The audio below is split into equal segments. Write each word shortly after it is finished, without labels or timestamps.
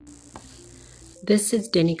This is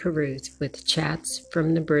Denny Caruth with Chats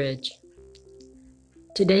from the Bridge.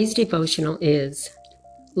 Today's devotional is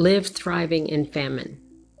Live Thriving in Famine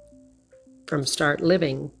from Start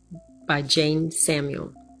Living by Jane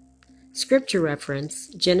Samuel. Scripture reference,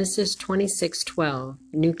 Genesis 26:12,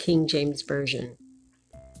 New King James Version.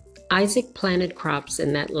 Isaac planted crops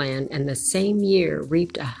in that land and the same year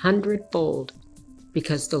reaped 100-fold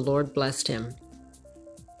because the Lord blessed him.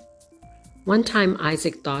 One time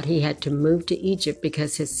Isaac thought he had to move to Egypt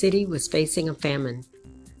because his city was facing a famine.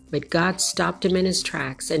 But God stopped him in his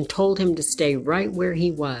tracks and told him to stay right where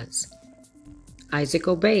he was. Isaac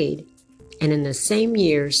obeyed, and in the same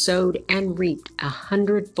year sowed and reaped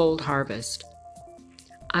 100-fold harvest.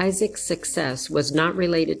 Isaac's success was not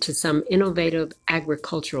related to some innovative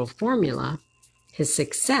agricultural formula. His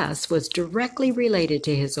success was directly related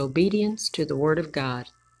to his obedience to the Word of God.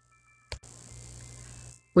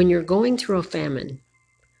 When you're going through a famine,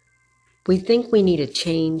 we think we need a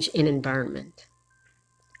change in environment.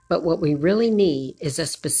 But what we really need is a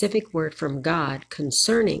specific word from God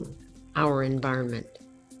concerning our environment.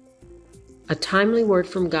 A timely word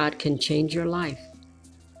from God can change your life.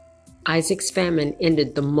 Isaac's famine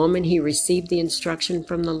ended the moment he received the instruction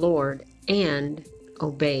from the Lord and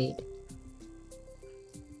obeyed.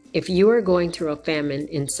 If you are going through a famine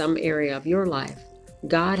in some area of your life,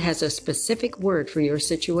 God has a specific word for your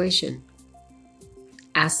situation.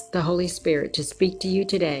 Ask the Holy Spirit to speak to you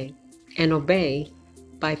today and obey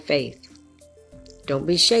by faith. Don't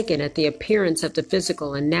be shaken at the appearance of the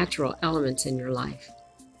physical and natural elements in your life.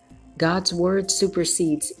 God's word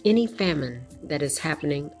supersedes any famine that is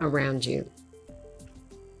happening around you.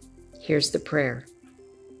 Here's the prayer.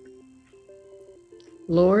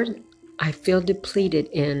 Lord, I feel depleted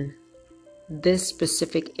in this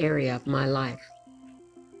specific area of my life.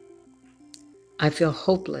 I feel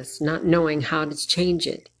hopeless, not knowing how to change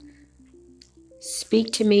it.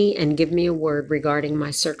 Speak to me and give me a word regarding my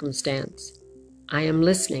circumstance. I am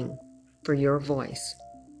listening for your voice.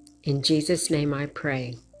 In Jesus' name I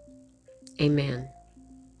pray. Amen.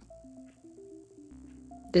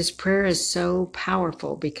 This prayer is so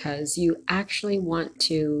powerful because you actually want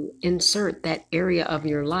to insert that area of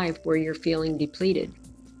your life where you're feeling depleted.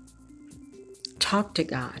 Talk to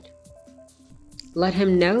God. Let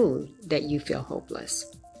Him know that you feel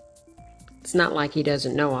hopeless. It's not like He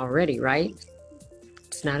doesn't know already, right?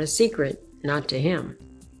 It's not a secret, not to Him.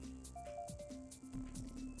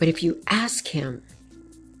 But if you ask Him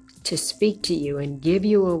to speak to you and give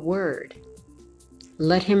you a word,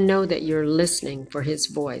 let Him know that you're listening for His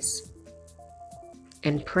voice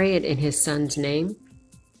and pray it in His Son's name.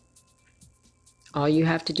 All you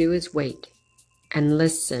have to do is wait and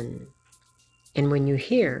listen. And when you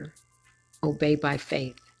hear, obey by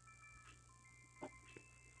faith.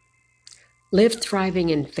 Live thriving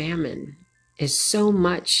in famine is so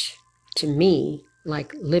much to me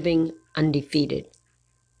like living undefeated,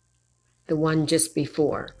 the one just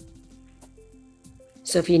before.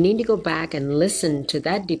 So if you need to go back and listen to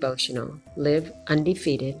that devotional, Live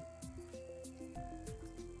Undefeated,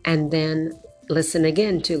 and then listen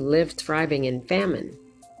again to Live Thriving in Famine,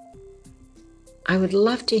 I would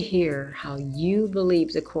love to hear how you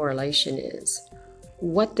believe the correlation is,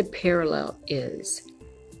 what the parallel is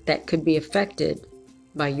that could be affected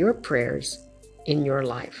by your prayers in your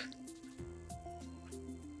life.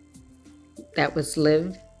 That was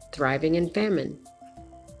Live Thriving in Famine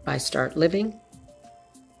by Start Living,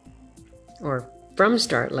 or from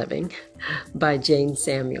Start Living, by Jane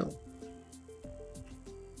Samuel.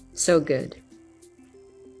 So good.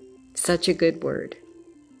 Such a good word.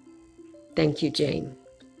 Thank you, Jane,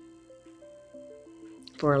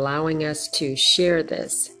 for allowing us to share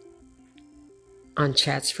this on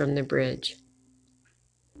Chats from the Bridge.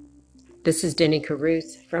 This is Denny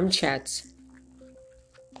Caruth from Chats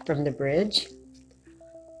from the Bridge.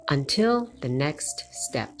 Until the next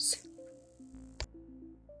steps.